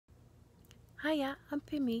Hiya, I'm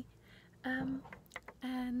Pimmie,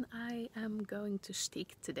 and I am going to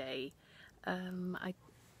steek today. I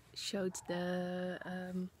showed the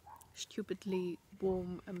stupidly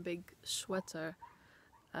warm and big sweater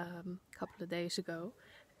a couple of days ago,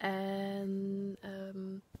 and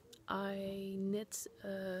I knit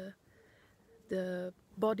the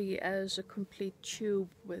body as a complete tube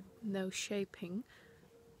with no shaping,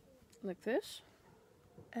 like this.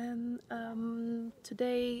 And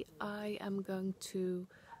today I am going to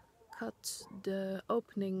cut the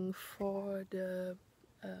opening for the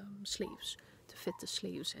sleeves, to fit the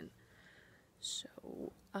sleeves in. So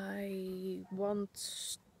I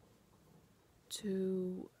want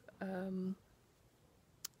to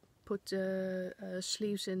put the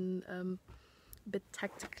sleeves in a bit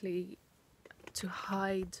tactically to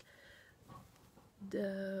hide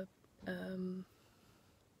the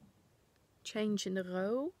change in the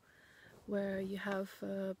row, where you have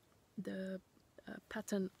the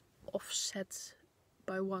pattern offset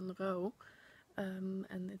by one row,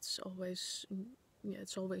 and it's always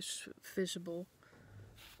visible.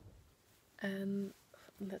 And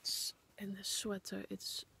that's in the sweater,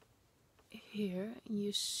 it's here,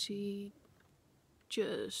 you see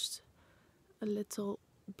just a little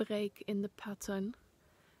break in the pattern,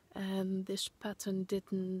 and this pattern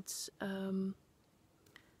didn't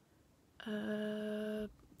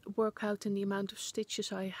work out in the amount of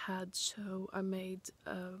stitches I had, so I made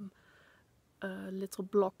a little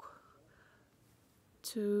block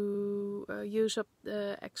to use up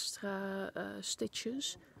the extra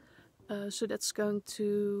stitches. So that's going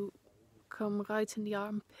to come right in the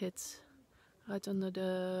armpit, right under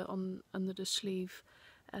the sleeve,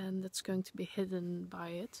 and that's going to be hidden by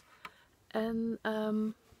it. And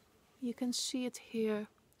you can see it here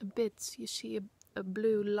a bit. You see a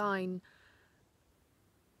blue line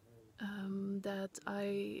that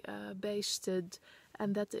I basted,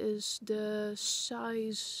 and that is the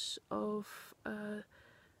size of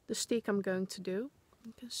the steek I'm going to do.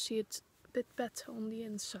 You can see it a bit better on the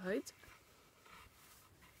inside.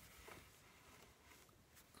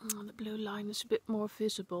 The blue line is a bit more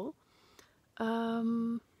visible.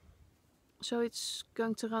 So it's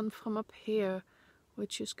going to run from up here,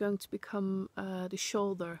 which is going to become the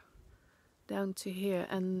shoulder, down to here,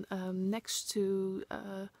 and next to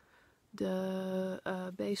the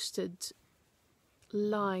basted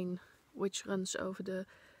line, which runs over the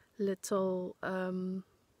little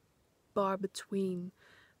bar between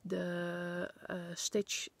the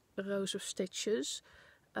rows of stitches,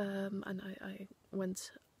 and I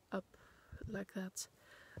went up like that,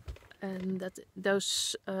 and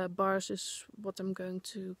those bars is what I'm going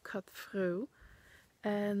to cut through.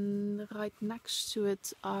 And right next to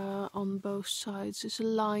it, on both sides, is a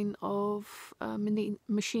line of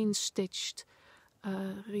machine stitched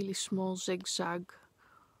really small zigzag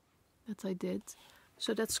that I did.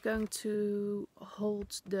 So that's going to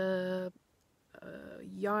hold the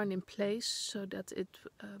yarn in place so that it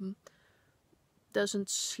doesn't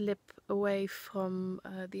slip away from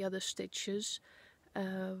the other stitches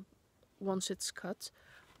once it's cut.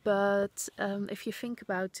 But if you think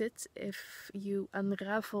about it, if you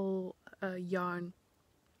unravel yarn,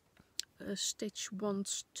 a stitch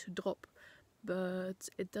wants to drop, but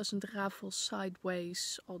it doesn't ravel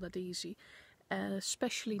sideways all that easy,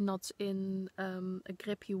 especially not in a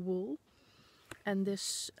grippy wool. And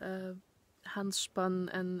this handspun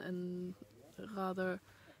and rather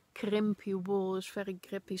crimpy wool is very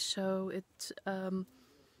grippy, so it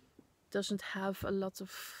doesn't have a lot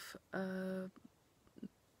of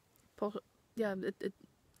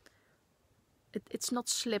it's not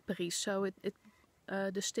slippery, so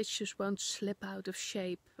the stitches won't slip out of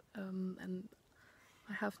shape, and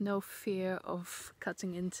I have no fear of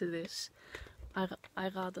cutting into this. I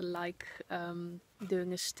rather like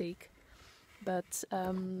doing a steek, but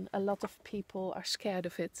a lot of people are scared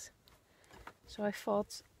of it. So I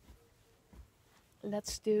thought,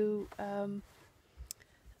 let's do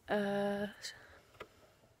a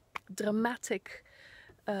dramatic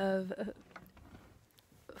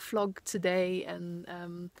vlog today,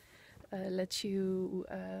 and let you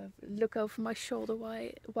look over my shoulder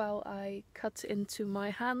while I cut into my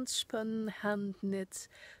hand-spun, hand-knit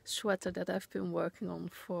sweater that I've been working on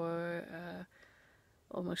for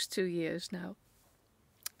almost 2 years now.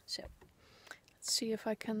 So let's see if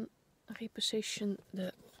I can reposition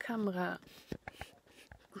the camera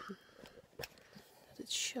that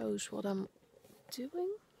it shows what I'm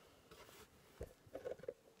doing.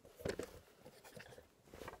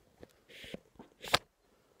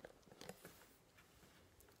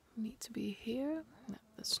 Need to be here. No,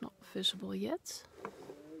 that's not visible yet.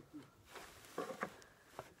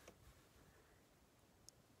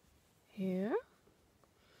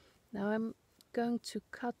 going to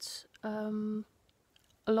cut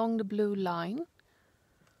along the blue line,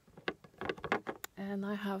 and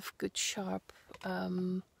I have good sharp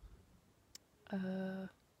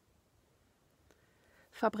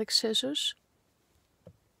fabric scissors,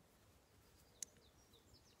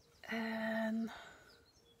 and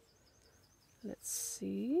let's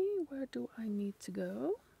see, where do I need to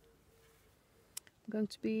go? I'm going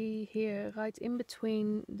to be here right in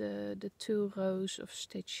between the two rows of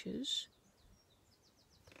stitches.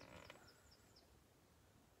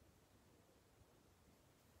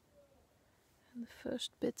 And the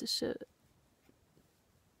first bit is a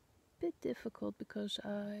bit difficult because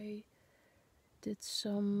I did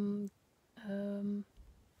some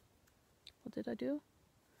what did I do?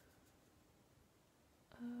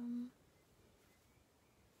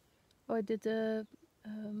 Oh, I did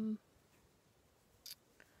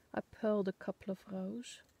I purled a couple of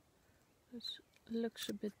rows. It looks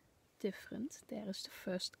a bit different. There is the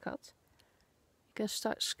first cut. You can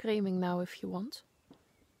start screaming now if you want.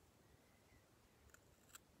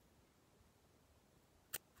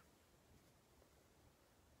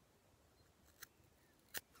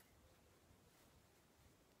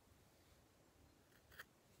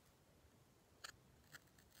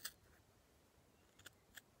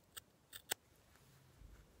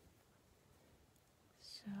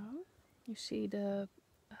 So you see the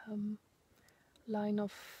line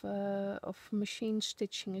of machine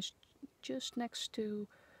stitching is just next to,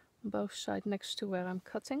 both sides next to where I'm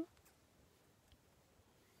cutting.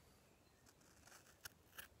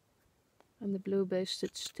 And the blue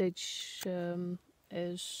basted stitch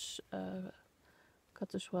is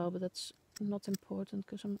cut as well, but that's not important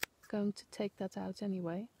because I'm going to take that out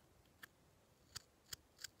anyway.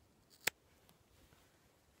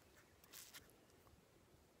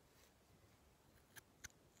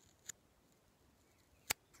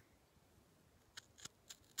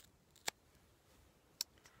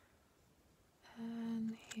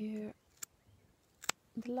 And here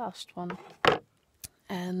the last one,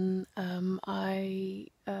 and I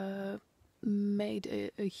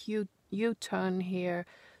made a U-turn here,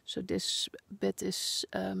 so this bit is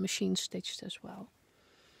machine stitched as well.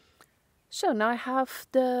 So now I have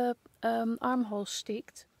the armhole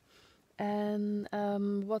steeked, and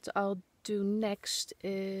what I'll do next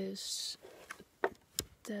is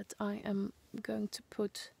that I am going to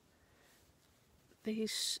put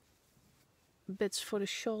these bits for the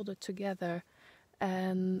shoulder together,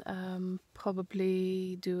 and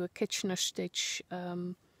probably do a Kitchener stitch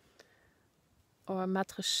or a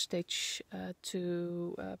mattress stitch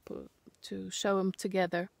to sew them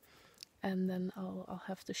together, and then I'll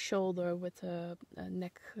have the shoulder with a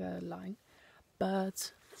neck line.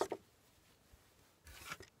 But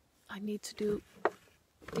I need to do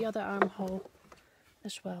the other armhole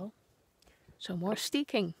as well, so more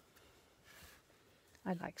steeking.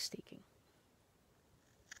 I like steeking.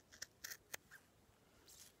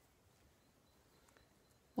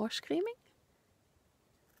 More screaming?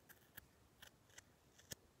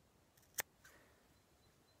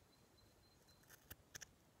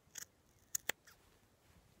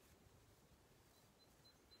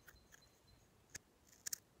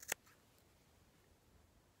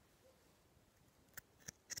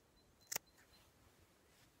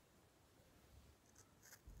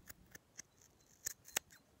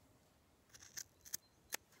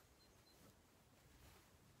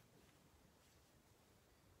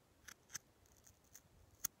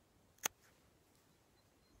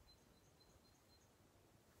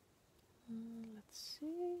 Let's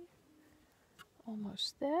see,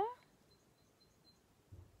 almost there.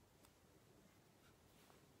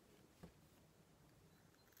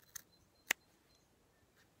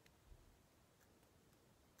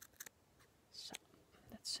 So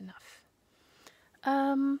that's enough.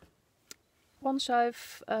 Once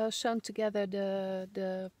I've sewn together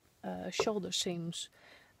the shoulder seams,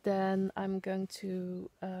 then I'm going to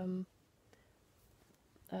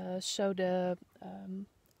sew the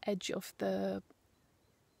edge of the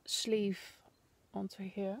sleeve onto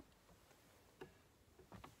here.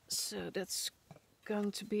 So that's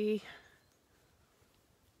going to be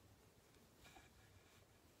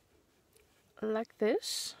like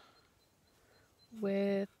this,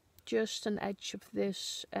 with just an edge of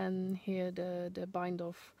this and here the bind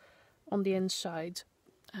off on the inside,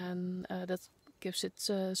 and that gives it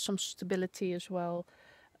some stability as well.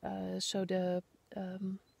 So the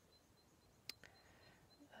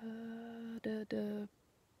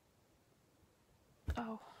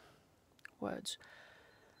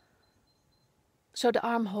so the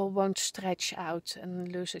armhole won't stretch out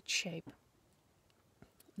and lose its shape.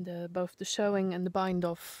 both the sewing and the bind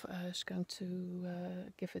off is going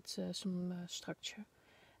to give it some structure.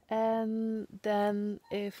 And then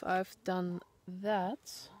if I've done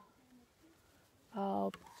that,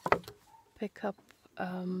 I'll pick up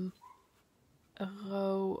a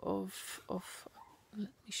row of let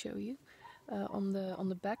me show you, on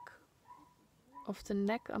the back of the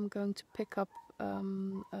neck. I'm going to pick up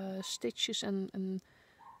stitches and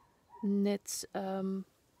knit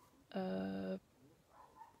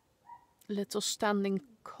little standing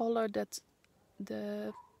collar that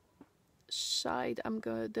the side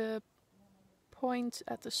the point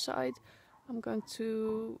at the side I'm going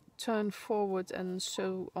to turn forward and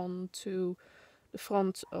sew onto the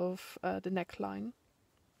front of the neckline.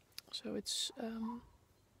 So it's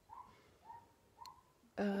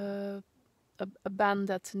a band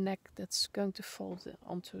at the neck that's going to fold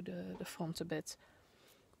onto the front a bit.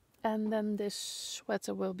 And then this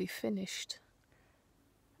sweater will be finished.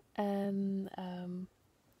 And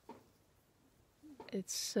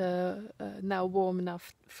it's now warm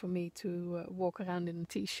enough for me to walk around in a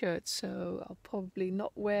t-shirt, so I'll probably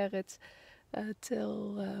not wear it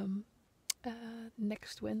till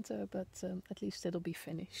next winter, but at least it'll be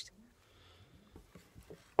finished.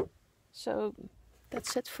 So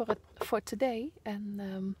that's it for today,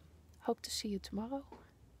 and hope to see you tomorrow.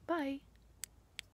 Bye!